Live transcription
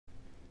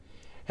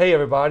Hey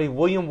everybody,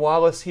 William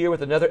Wallace here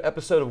with another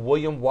episode of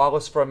William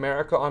Wallace for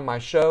America on my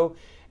show.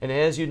 And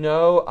as you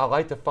know, I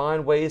like to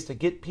find ways to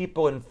get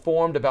people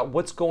informed about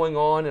what's going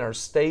on in our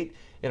state,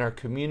 in our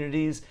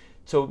communities,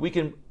 so we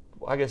can,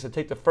 I guess,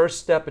 take the first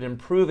step in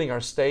improving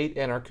our state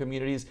and our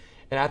communities.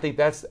 And I think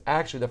that's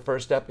actually the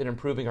first step in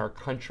improving our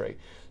country.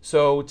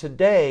 So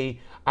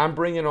today, I'm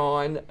bringing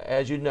on,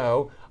 as you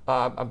know,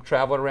 I'm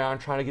traveling around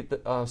trying to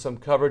get some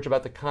coverage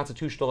about the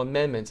constitutional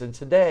amendments. And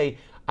today,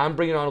 I'm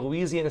bringing on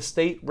Louisiana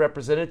State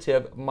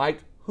Representative Mike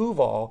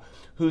Huval,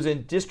 who's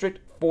in District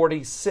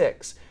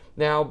 46.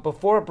 Now,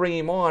 before I bring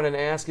him on and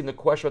ask him the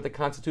question about the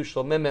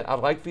constitutional amendment, I'd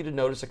like for you to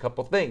notice a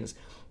couple things.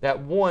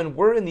 That one,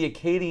 we're in the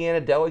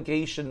Acadiana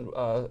delegation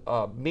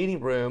meeting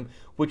room,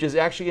 which is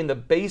actually in the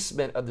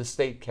basement of the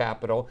state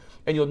capitol.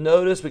 And you'll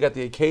notice we got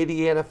the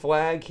Acadiana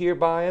flag here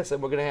by us,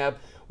 and we have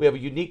a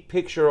unique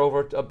picture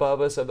over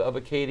above us of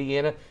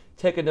Acadiana.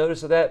 Take a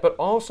notice of that, but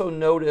also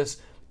notice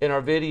in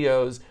our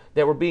videos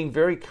that we're being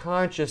very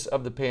conscious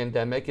of the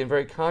pandemic and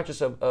very conscious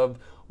of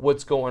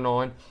what's going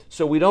on.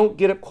 So we don't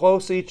get up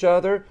close to each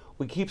other.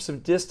 We keep some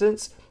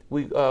distance.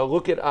 We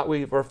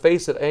we're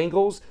faced at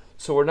angles,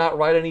 so we're not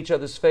right in each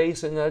other's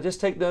face. And just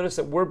take notice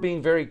that we're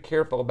being very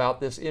careful about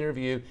this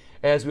interview,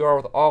 as we are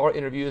with all our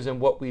interviews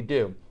and what we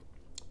do.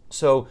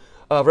 So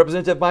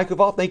Representative Mike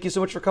Huval, thank you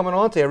so much for coming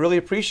on today. I really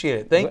appreciate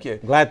it. Thank you.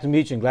 Glad to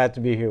meet you and glad to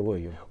be here,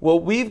 William. Well,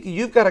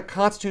 you've got a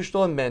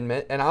constitutional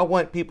amendment, and I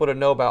want people to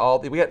know about all.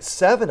 We got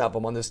 7 of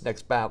them on this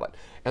next ballot,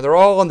 and they're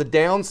all on the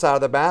downside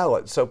of the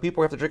ballot. So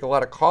people have to drink a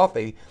lot of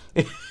coffee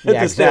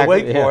to stay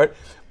awake for it.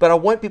 But I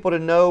want people to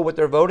know what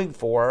they're voting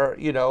for.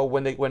 You know,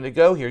 when they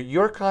go here.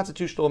 Your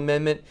constitutional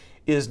amendment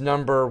is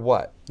number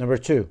what? Number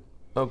 2.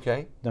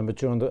 Okay. Number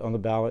 2 on the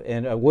ballot.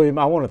 And William,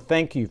 I want to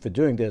thank you for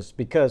doing this,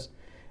 because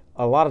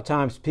a lot of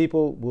times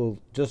people will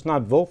just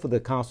not vote for the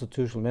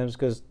constitutional amendments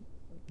because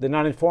they're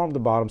not informed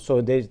about them.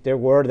 So they're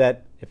worried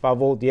that if I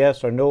vote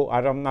yes or no,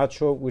 I'm not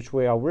sure which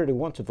way I really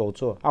want to vote.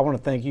 So I want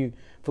to thank you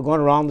for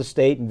going around the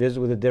state and visit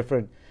with the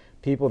different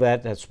people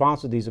that have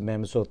sponsored these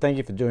amendments. So thank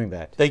you for doing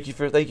that. Thank you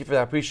for that.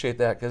 I appreciate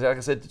that, because like I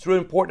said, it's really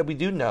important that we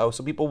do know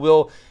so people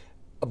will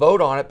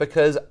vote on it,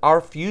 because our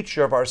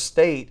future of our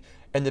state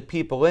and the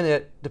people in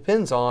it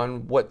depends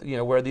on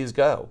where these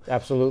go.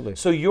 Absolutely.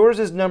 So yours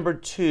is number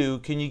 2.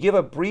 Can you give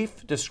a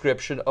brief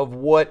description of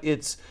what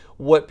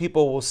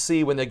people will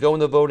see when they go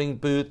in the voting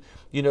booth,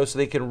 so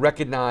they can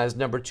recognize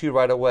number 2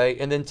 right away,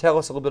 and then tell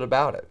us a little bit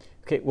about it?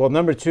 Okay, well,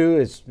 number 2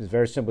 is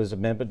very simple. It's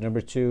amendment number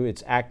 2.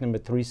 It's Act number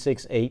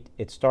 368.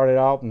 It started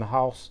out in the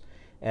House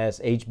as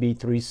HB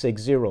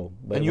 360.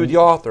 And you're the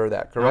author of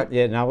that, correct?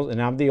 Yeah,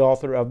 and I'm the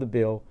author of the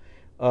bill.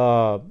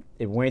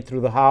 It went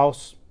through the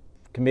House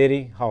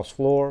committee, House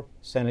floor,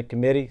 Senate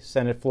committee,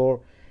 Senate floor,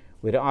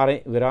 without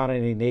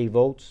any nay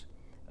votes,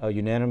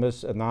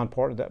 unanimous,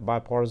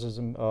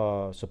 bipartisan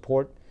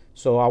support.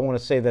 So I want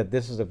to say that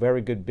this is a very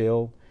good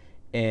bill,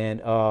 and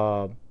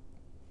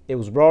it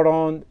was brought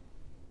on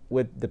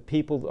with the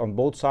people on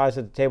both sides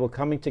of the table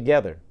coming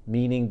together,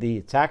 meaning the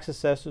Tax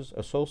Assessors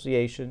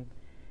Association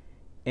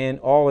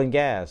and oil and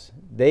gas.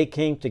 They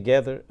came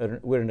together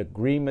with an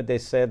agreement. They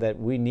said that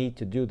we need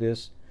to do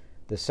this.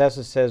 The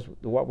assessor says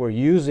what we're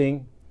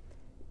using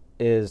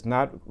is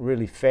not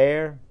really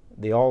fair.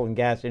 The oil and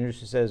gas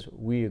industry says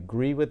we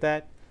agree with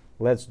that.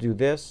 Let's do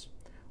this.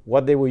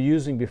 What they were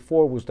using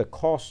before was the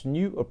cost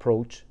new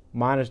approach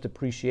minus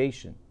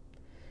depreciation.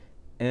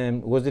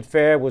 And was it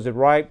fair? Was it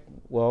right?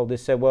 Well, they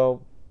said,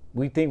 well,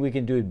 we think we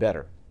can do it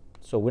better.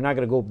 So we're not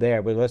going to go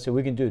there, but let's say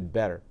we can do it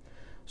better.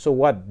 So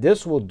what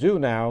this will do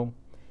now,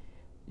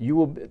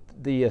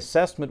 the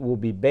assessment will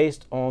be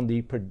based on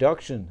the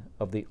production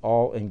of the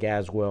oil and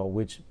gas well,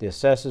 which the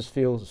assessors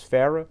feel is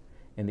fairer,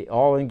 and the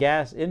oil and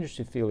gas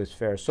industry feel is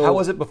fair. So how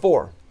was it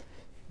before?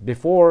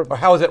 Or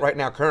how is it right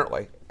now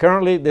currently?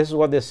 Currently, this is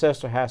what the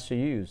assessor has to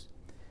use.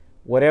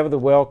 Whatever the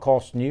well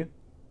costs new,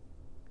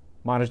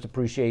 minus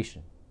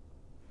depreciation.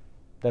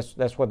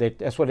 That's what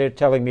they're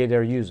telling me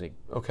they're using.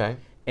 Okay.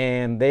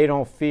 And they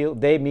don't feel,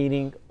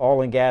 meaning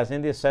oil and gas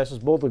and the assessors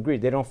both agree,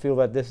 they don't feel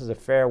that this is a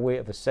fair way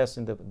of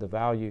assessing the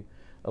value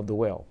of the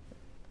well.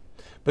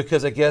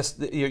 Because I guess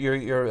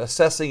you're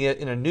assessing it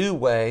in a new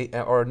way,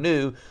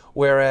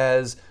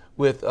 whereas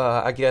with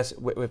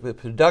with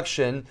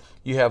production,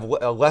 you have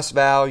less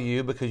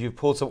value because you've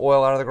pulled some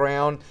oil out of the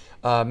ground.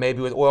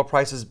 Maybe with oil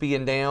prices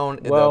being down,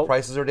 the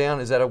prices are down.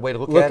 Is that a way to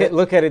look at it?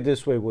 Look at it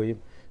this way, William.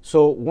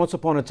 So once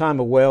upon a time,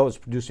 a well is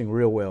producing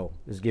real well.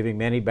 It's giving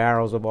many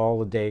barrels of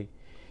oil a day.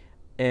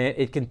 And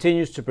it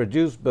continues to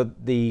produce,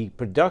 but the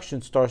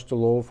production starts to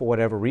lower for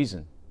whatever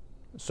reason.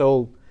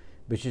 So,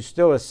 but you're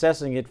still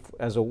assessing it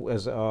as a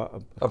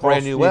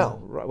brand new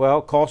well.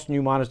 Well, cost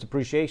new minus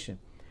depreciation.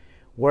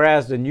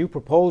 Whereas the new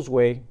proposed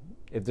way,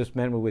 if this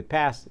amendment would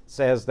pass, it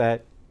says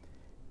that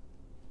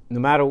no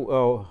matter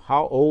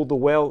how old the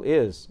well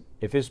is,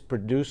 if it's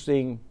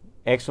producing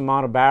X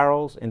amount of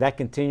barrels and that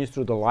continues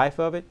through the life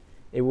of it,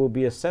 it will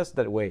be assessed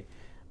that way.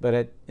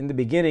 But in the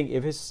beginning,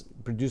 if it's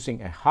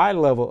producing a high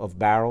level of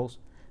barrels,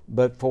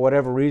 but for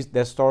whatever reason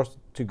that starts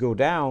to go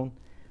down,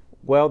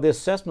 well, the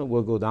assessment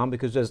will go down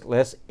because there's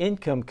less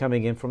income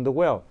coming in from the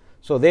well.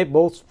 So they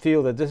both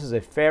feel that this is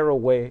a fairer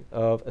way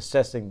of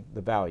assessing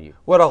the value.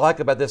 What I like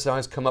about this, I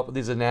always come up with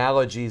these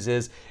analogies,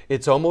 is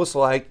it's almost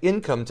like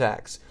income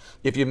tax.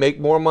 If you make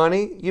more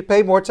money, you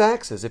pay more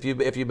taxes. If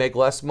you make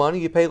less money,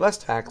 you pay less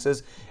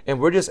taxes. And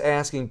we're just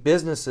asking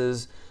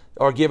businesses,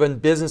 or giving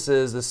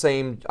businesses the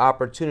same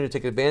opportunity to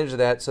take advantage of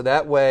that, so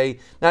that way,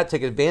 not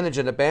take advantage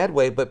in a bad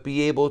way, but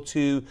be able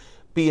to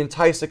be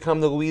enticed to come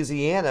to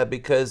Louisiana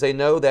because they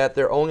know that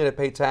they're only going to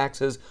pay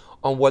taxes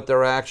on what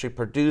they're actually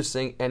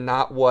producing and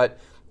not what,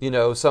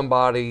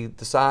 somebody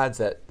decides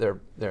that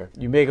they're.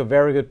 You make a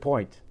very good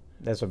point.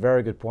 That's a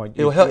very good point.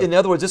 It'll help, in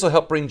other words, this will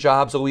help bring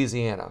jobs to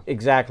Louisiana.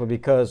 Exactly,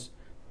 because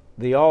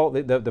the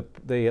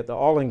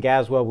oil and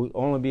gas well will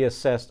only be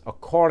assessed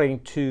according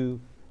to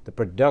the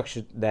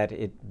production that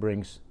it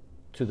brings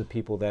to the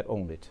people that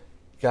own it.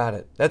 Got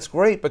it. That's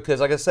great because,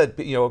 like I said,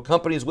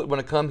 companies would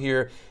want to come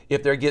here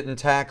if they're getting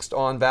taxed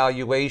on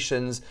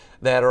valuations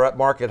that are at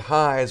market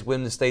highs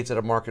when the state's at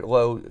a market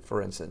low,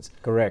 for instance.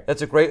 Correct.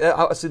 That's a great.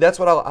 See, that's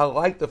what I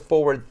like, the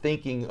forward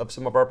thinking of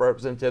some of our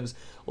representatives,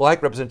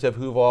 like Representative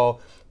Huval,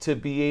 to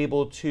be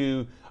able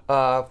to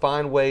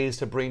find ways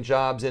to bring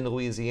jobs into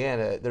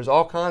Louisiana. There's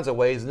all kinds of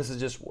ways, and this is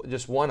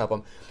just one of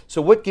them.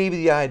 So, what gave you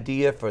the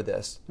idea for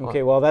this?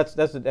 Okay, well, that's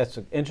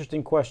an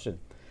interesting question.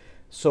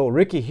 So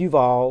Ricky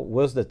Huval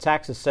was the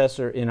tax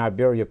assessor in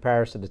Iberia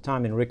Parish at the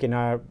time, and Ricky and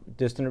I are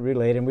distant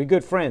related, and we're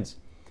good friends.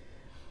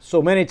 So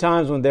many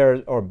times when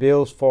there are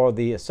bills for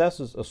the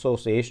Assessors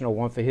Association or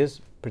one for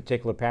his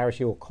particular parish,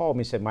 he will call me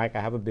and say, Mike,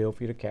 I have a bill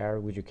for you to carry.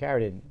 Would you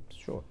carry it?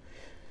 Sure.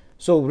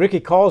 So Ricky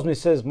calls me and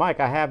says,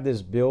 Mike, I have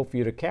this bill for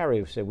you to carry.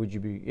 He said, would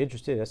you be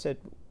interested? I said,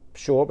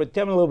 sure, but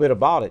tell me a little bit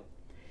about it.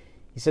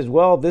 He says,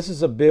 well, this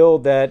is a bill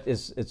that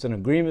it's an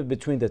agreement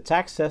between the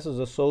Tax Assessors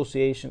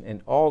Association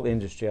and all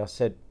industry. I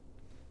said,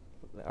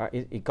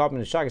 he caught me in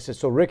the shock. He said,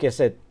 so Ricky, I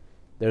said,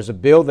 there's a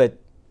bill that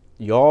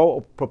y'all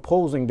are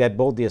proposing that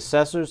both the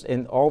assessors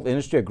and all the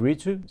industry agree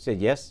to? He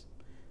said, yes.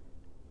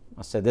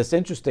 I said, that's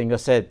interesting. I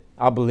said,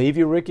 I believe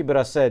you, Ricky, but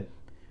I said,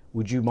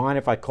 would you mind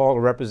if I call a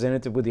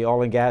representative with the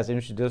oil and gas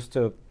industry just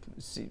to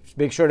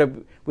make sure that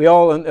we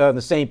all on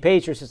the same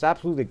page? He says,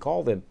 absolutely,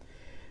 call them.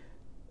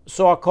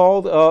 So I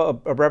called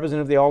a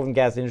representative of the oil and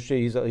gas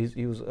industry.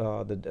 He was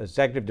the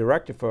executive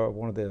director for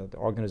one of the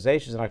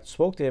organizations, and I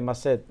spoke to him. I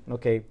said,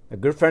 okay, a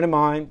good friend of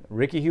mine,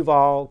 Ricky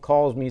Huval,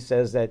 calls me,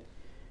 says that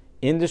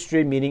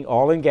industry, meaning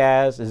oil and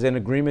gas, is in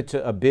agreement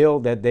to a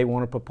bill that they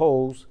want to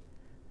propose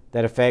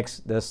that affects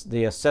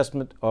the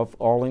assessment of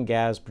oil and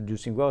gas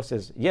producing wells. He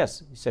says,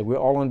 yes. He said, we're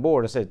all on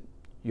board. I said,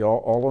 you're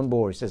all on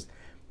board. He says,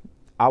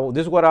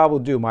 this is what I will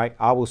do, Mike.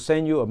 I will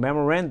send you a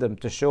memorandum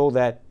to show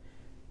that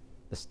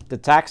the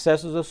Tax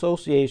Assessors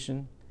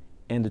Association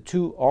and the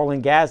two oil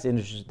and gas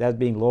industries, that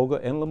being Loga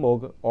and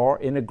Lamoga, are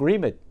in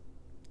agreement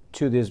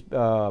to this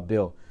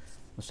bill.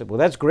 I said, well,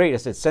 that's great. I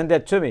said, send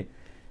that to me.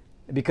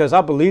 Because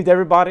I believed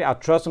everybody. I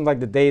trust them like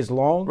the day is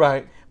long.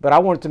 Right. But I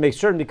wanted to make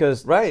certain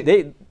because right.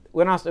 they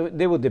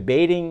were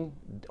debating,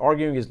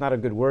 arguing is not a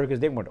good word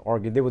because they weren't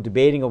arguing. They were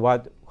debating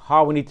about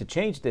how we need to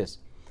change this.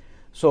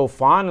 So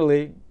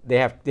finally,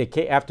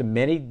 after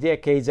many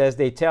decades, as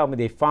they tell me,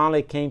 they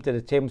finally came to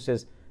the table and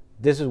says,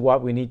 this is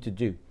what we need to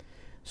do.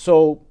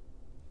 So,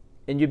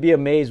 and you'd be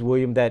amazed,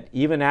 William, that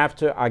even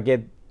after I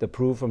get the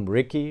proof from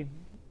Ricky,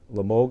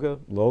 Lamoga,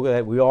 Loga,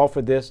 that we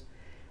offered this,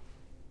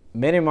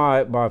 many of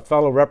my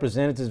fellow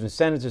representatives and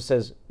senators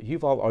says,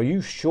 Huval, are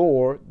you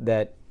sure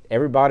that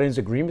everybody's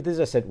in agreement with this?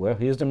 I said, well,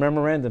 here's the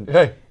memorandum.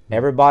 Hey.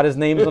 Everybody's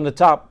name is on the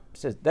top.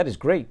 Says, that is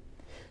great.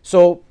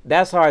 So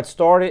that's how it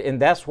started, and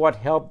that's what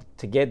helped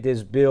to get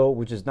this bill,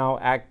 which is now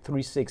Act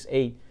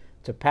 368,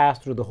 to pass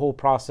through the whole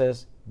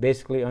process,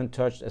 basically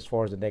untouched as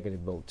far as the negative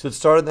vote. So it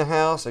started in the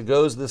House, it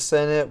goes to the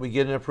Senate, we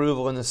get an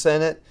approval in the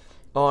Senate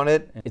on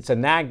it. It's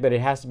an act, but it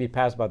has to be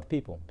passed by the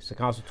people. It's a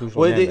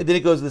constitutional amendment. Then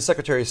it goes to the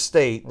Secretary of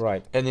State,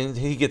 right, and then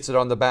he gets it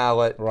on the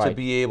ballot right, to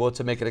be able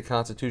to make it a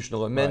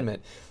constitutional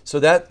amendment. Right. So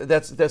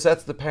that's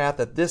the path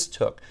that this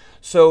took.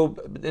 So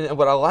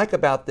what I like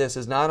about this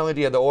is not only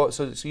do you have the oil,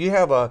 so you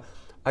have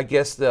I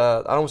guess I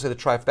don't want to say the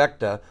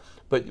trifecta,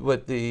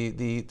 but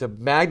to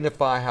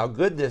magnify how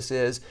good this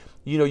is.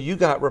 You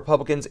got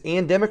Republicans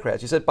and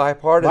Democrats. You said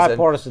bipartisan.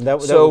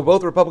 Bipartisan. So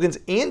both Republicans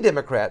and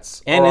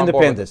Democrats and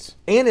independents.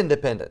 And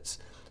independents.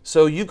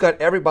 So you've got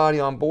everybody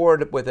on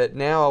board with it.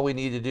 Now all we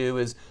need to do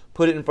is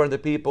put it in front of the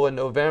people in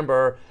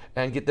November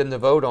and get them to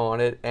vote on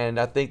it. And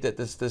I think that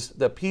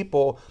the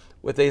people,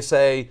 what they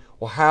say,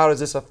 well, how does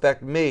this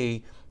affect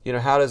me?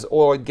 How does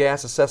oil and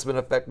gas assessment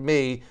affect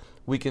me?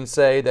 We can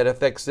say that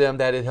affects them,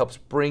 that it helps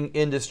bring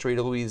industry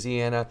to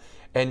Louisiana,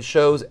 and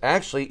shows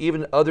actually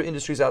even other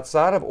industries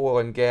outside of oil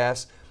and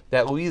gas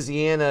that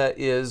Louisiana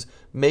is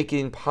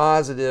making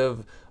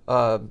positive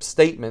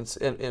statements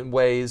in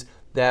ways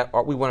that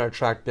we want to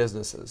attract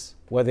businesses.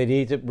 Well, they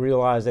need to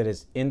realize that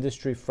it's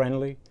industry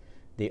friendly.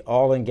 The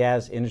oil and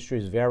gas industry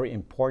is very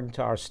important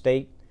to our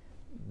state.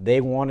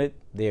 They want it.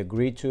 They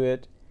agree to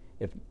it.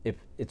 If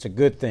it's a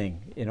good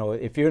thing.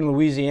 If you're in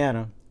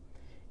Louisiana,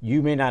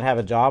 you may not have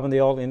a job in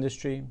the oil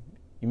industry.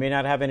 You may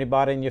not have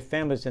anybody in your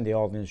family that's in the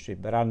oil industry,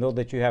 but I know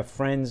that you have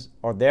friends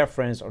or their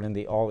friends are in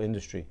the oil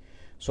industry.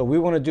 So we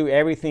want to do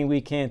everything we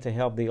can to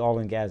help the oil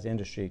and gas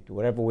industry,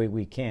 whatever way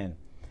we can.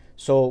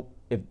 So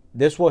if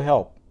this will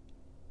help,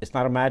 it's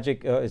not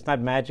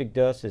magic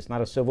dust, it's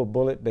not a silver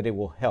bullet, but it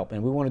will help.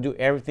 And we want to do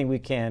everything we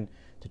can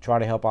to try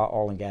to help our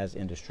oil and gas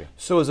industry.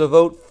 So is a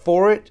vote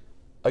for it,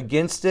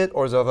 against it,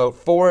 or is a vote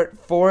for it,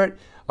 for it?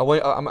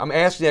 I'm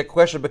asking that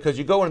question because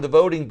you go into the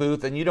voting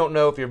booth and you don't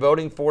know if you're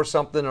voting for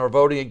something or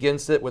voting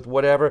against it with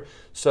whatever.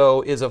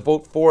 So is a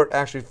vote for it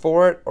actually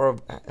for it, or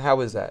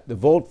how is that? The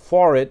vote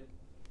for it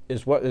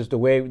is what is the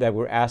way that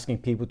we're asking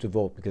people to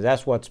vote, because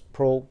that's what's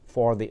pro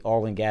for the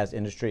oil and gas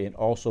industry, and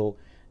also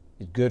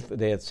it's good for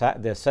the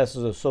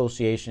Assessors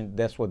Association.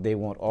 That's what they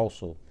want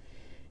also.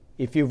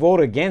 If you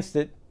vote against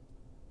it,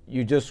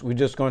 we're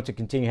just going to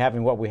continue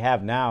having what we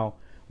have now,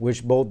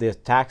 which both the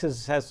Taxes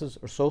Assessors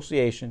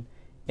Association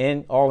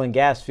and oil and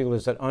gas feel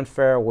is an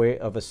unfair way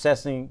of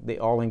assessing the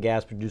oil and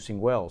gas producing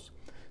wells.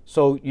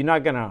 So you're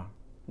not going to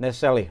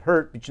necessarily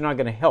hurt, but you're not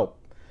going to help.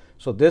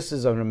 So this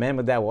is an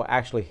amendment that will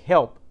actually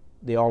help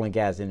the oil and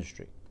gas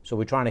industry. So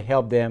we're trying to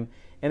help them.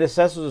 And the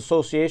Assessors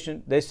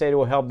Association, they say it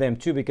will help them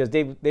too, because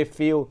they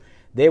feel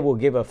they will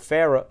give a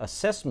fairer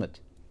assessment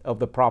of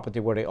the property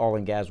where the oil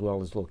and gas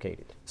well is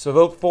located. So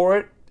vote for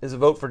it is a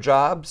vote for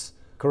jobs.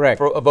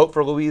 Correct. A vote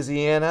for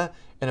Louisiana,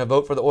 and a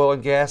vote for the oil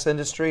and gas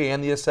industry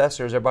and the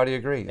assessors. Everybody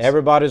agrees.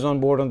 Everybody's on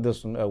board on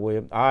this one,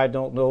 William. I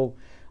don't know.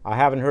 I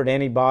haven't heard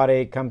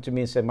anybody come to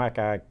me and say, Mike,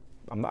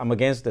 I'm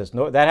against this.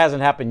 No, that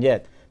hasn't happened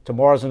yet.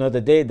 Tomorrow's another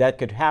day. That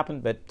could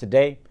happen. But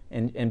today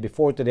and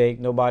before today,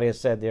 nobody has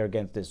said they're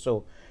against this.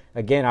 So,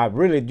 again, I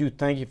really do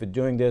thank you for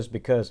doing this,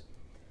 because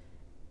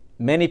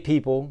many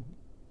people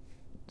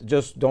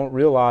just don't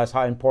realize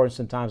how important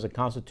sometimes a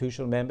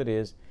constitutional amendment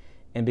is.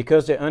 And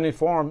because they're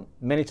uninformed,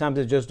 many times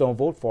they just don't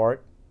vote for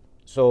it.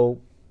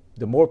 So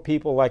the more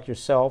people like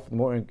yourself, the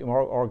more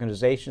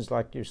organizations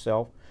like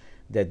yourself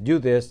that do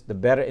this, the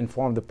better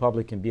informed the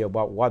public can be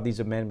about what these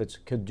amendments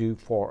could do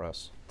for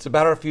us. It's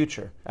about our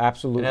future.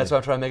 Absolutely. And that's what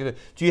I'm trying to make it.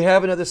 Do you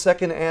have another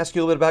second to ask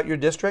you a little bit about your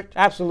district?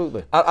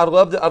 Absolutely. I'd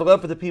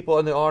love for the people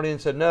in the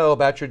audience to know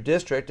about your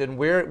district, and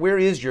where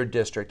is your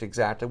district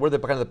exactly? Where are the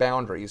kind of the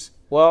boundaries?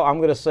 Well, I'm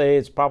going to say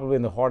it's probably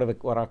in the heart of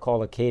what I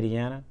call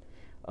Acadiana.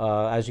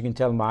 As you can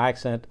tell in my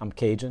accent, I'm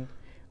Cajun.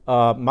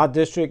 My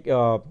district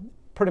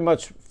pretty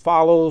much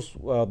follows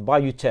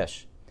Bayou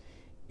Teche.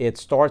 It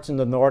starts in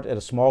the north at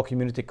a small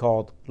community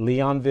called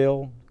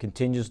Leonville,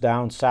 continues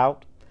down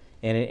south,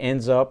 and it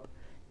ends up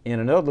in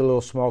another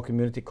little small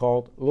community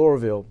called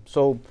Lorville.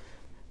 So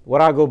what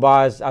I go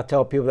by is I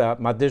tell people that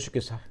my district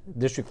is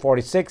District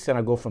 46, and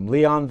I go from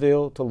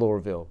Leonville to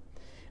Lorville.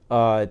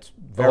 It's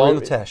very along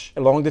the Teche.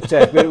 Along the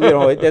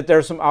Teche.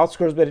 There's some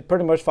outskirts, but it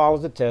pretty much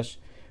follows the Teche.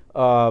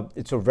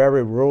 It's a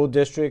very rural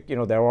district.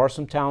 There are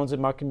some towns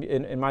in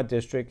my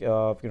district.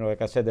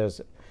 Like I said,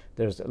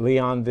 there's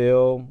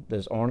Leonville,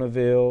 there's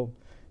Orneville,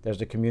 there's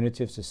the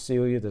community of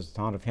Cecilia, there's the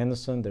town of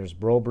Henderson, there's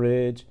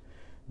Brobridge,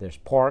 there's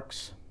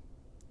Parks,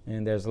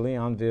 and there's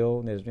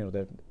Leonville.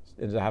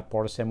 There's I have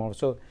part of San Marcos.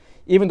 So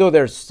even though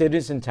there's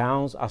cities and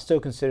towns, I still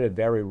consider it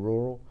very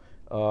rural.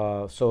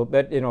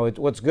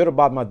 What's good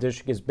about my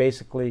district is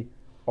basically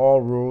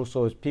all rural.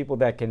 So it's people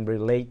that can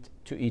relate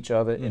to each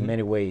other in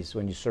many ways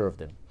when you serve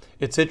them.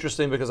 It's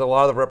interesting because a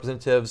lot of the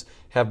representatives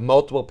have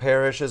multiple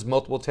parishes,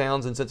 multiple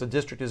towns, and since a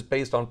district is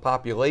based on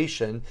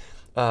population,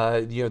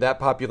 that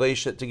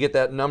population, to get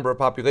that number of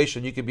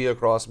population, you could be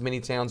across many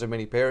towns or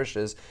many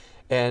parishes.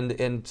 And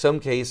in some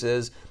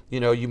cases,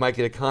 you might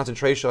get a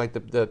concentration like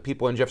the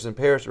people in Jefferson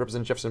Parish,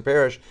 represent Jefferson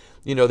Parish,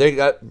 they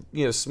got,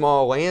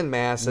 small land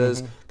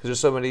masses because there's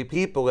so many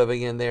people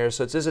living in there.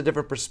 So it's just a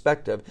different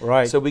perspective.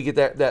 Right. So we get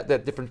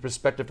that different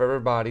perspective for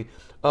everybody.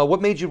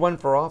 What made you run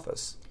for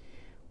office?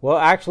 Well,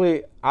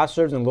 actually, I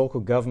served in local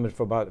government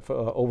for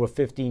over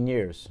 15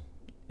 years.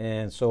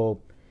 And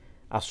so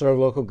I served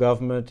local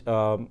government.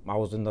 I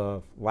was in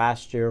the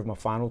last year of my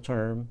final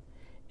term.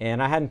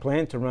 And I hadn't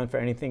planned to run for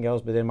anything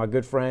else, but then my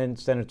good friend,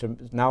 Senator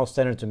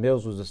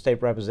Mills, was a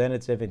state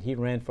representative, and he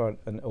ran for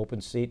an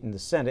open seat in the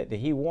Senate, and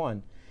he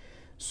won.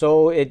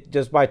 So it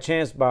just by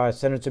chance, by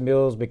Senator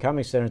Mills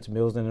becoming Senator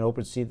Mills in an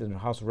open seat in the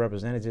House of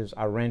Representatives,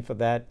 I ran for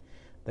that.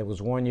 There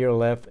was 1 year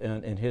left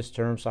in his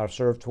term, so I've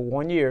served for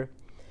 1 year.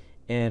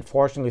 And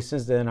fortunately,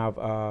 since then,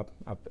 I've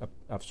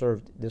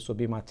served. This will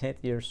be my 10th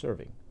year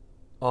serving.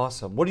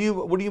 Awesome. What are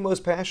you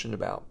most passionate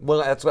about? Well,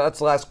 that's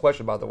the last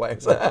question, by the way.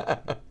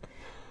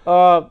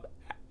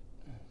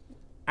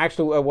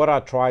 Actually, what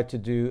I try to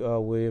do,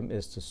 William,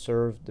 is to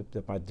serve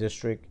my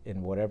district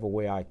in whatever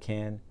way I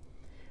can.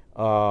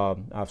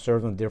 I've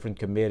served on different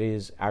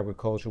committees.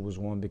 Agriculture was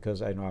one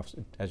because I know,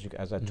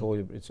 as I told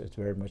you, it's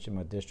very much in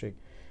my district.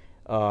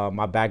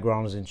 My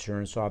background is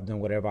insurance, so I've done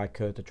whatever I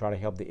could to try to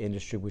help the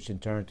industry, which in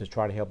turn to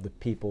try to help the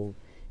people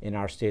in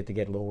our state to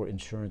get lower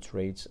insurance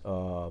rates.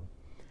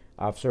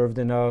 I've served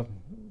in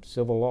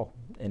civil law,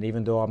 and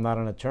even though I'm not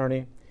an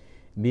attorney,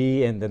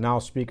 me and the now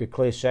Speaker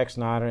Clay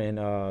Scheck-Snyder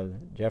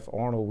and Jeff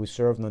Arnold, we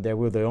served on there.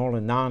 We were the only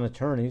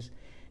non-attorneys,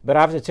 But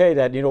I have to tell you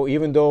that,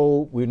 even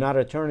though we're not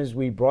attorneys,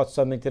 we brought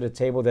something to the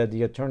table that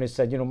the attorney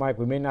said, Mike,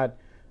 we may not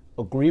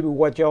agree with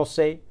what y'all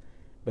say,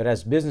 but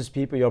as business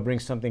people, y'all bring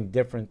something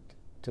different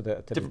to the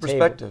Different table.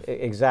 perspective.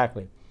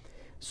 Exactly.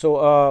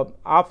 So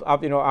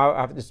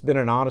it's been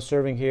an honor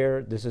serving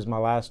here. This is my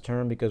last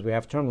term because we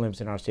have term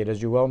limits in our state,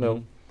 as you well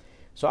know.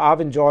 So I've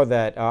enjoyed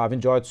that. I've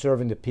enjoyed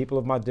serving the people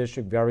of my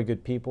district, very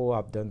good people.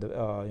 I've done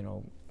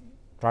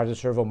tried to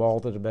serve them all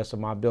to the best of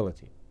my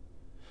ability.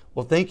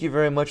 Well, thank you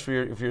very much for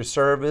your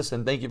service,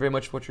 and thank you very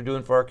much for what you're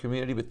doing for our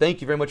community. But thank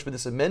you very much for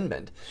this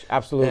amendment.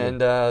 Absolutely.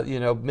 And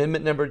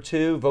amendment number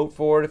 2, vote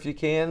for it if you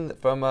can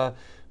from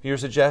your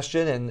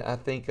suggestion. And I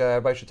think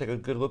everybody should take a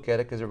good look at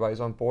it because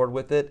everybody's on board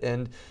with it.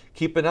 And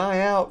keep an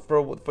eye out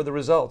for the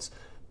results.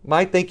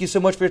 Mike, thank you so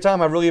much for your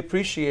time. I really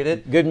appreciate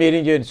it. Good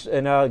meeting you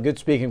and good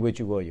speaking with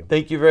you, William.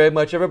 Thank you very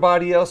much.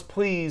 Everybody else,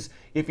 please,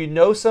 if you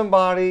know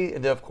somebody,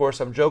 and of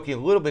course I'm joking a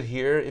little bit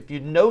here, if you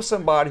know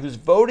somebody who's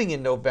voting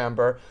in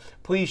November,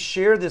 please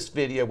share this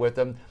video with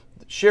them.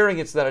 Sharing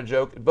it's not a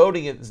joke,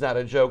 voting it's not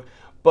a joke,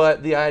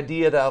 but the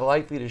idea that I'm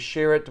likely to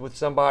share it with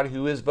somebody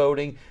who is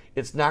voting,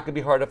 it's not going to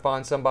be hard to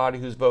find somebody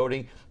who's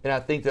voting. And I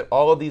think that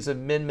all of these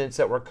amendments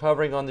that we're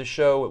covering on the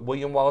show at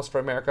William Wallace for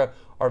America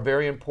are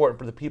very important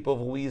for the people of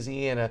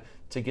Louisiana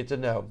to get to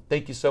know.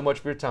 Thank you so much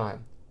for your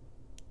time.